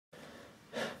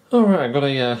Alright, I've got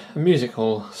a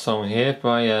musical song here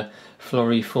by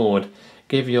Florrie Forde,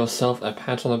 Give Yourself a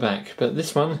Pat on the Back, but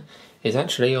this one is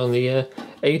actually on the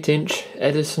 8-inch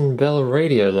Edison Bell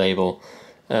radio label,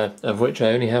 of which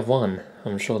I only have one.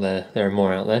 I'm sure there are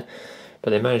more out there, but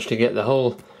they managed to get the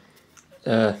whole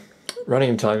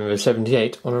running time of a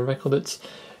 78 on a record that's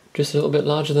just a little bit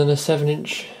larger than a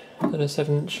 7-inch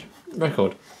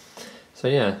record. So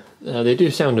yeah, they do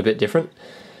sound a bit different.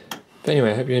 But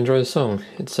anyway, I hope you enjoy the song.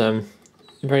 It's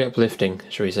very uplifting,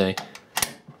 shall we say.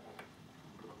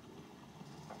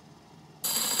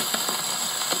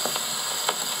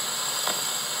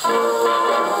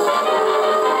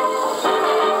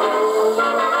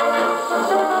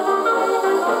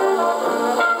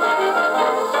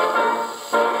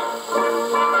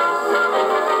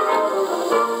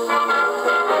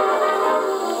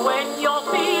 When you're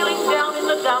feeling down in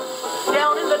the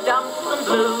dumps and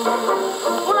blue,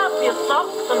 pull up your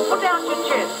socks and put out your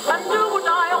chest and do what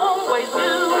I always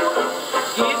do.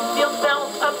 Give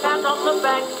yourself a pat on the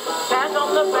back, pat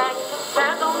on the back,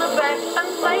 pat on the back, and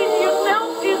say to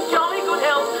yourself, here's jolly good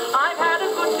health, I've had a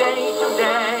good day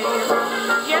today.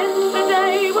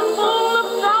 Yesterday was full of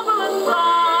trouble and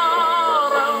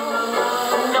sorrow.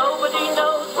 Nobody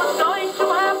knows what's going to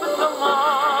happen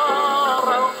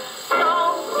tomorrow. So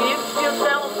give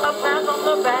yourself a pat on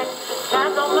the back,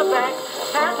 pat on the back,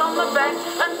 pat on the back,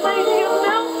 and say to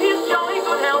yourself, here's jolly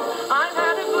good health, I've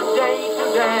had a good day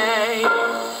today.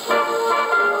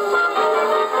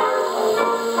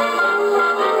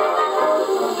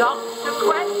 Dr.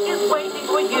 Quack is waiting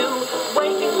for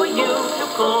you to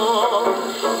call.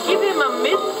 Give him a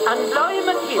miss and blow him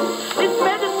a kiss, this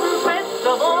medicine's best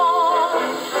of all.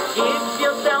 Give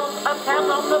yourself a pat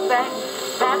on the back,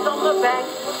 pat on the back,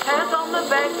 pat on the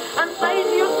back, and say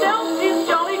to yourself, here's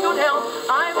jolly good health,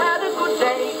 I've had a good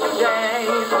day today.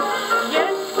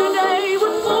 Yesterday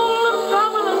was full of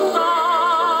trouble and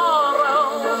sorrow.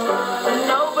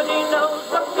 Nobody knows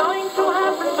what's going to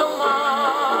happen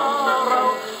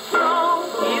tomorrow. So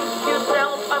give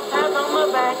yourself a pat on the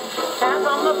back, pat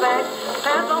on the back,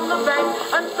 pat on the back,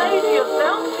 and say to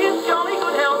yourself, here's jolly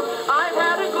good health, I've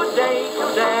had a good day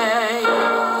today.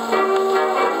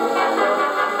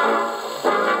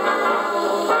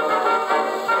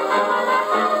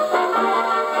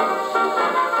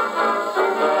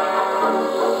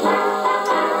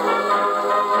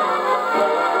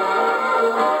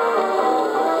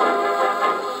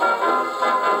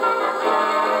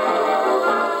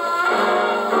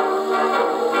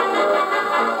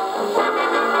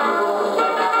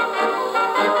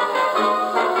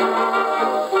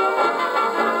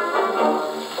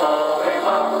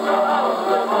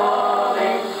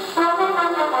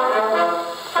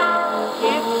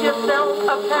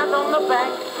 A pat on the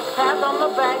back, pat on the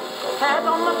back, pat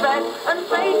on the back, and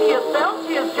say to yourself,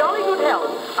 here's jolly good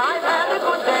health, I've had a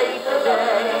good day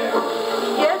today.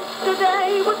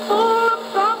 Yesterday was full of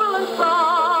trouble and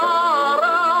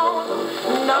sorrow.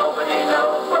 Nobody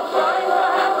knows what's going to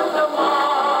happen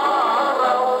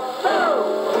tomorrow. So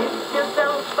give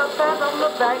yourself a pat on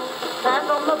the back, pat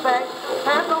on the back,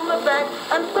 pat on the back,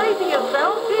 and say to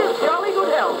yourself, here's jolly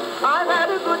good health, I've had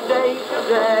a good day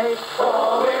today.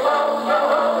 Oh, we won't go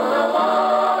home in the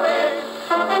morning.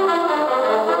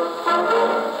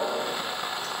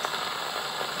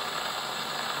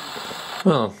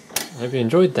 Well, I hope you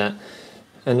enjoyed that.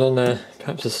 And on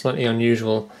perhaps a slightly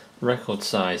unusual record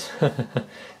size.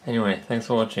 Anyway, thanks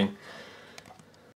for watching.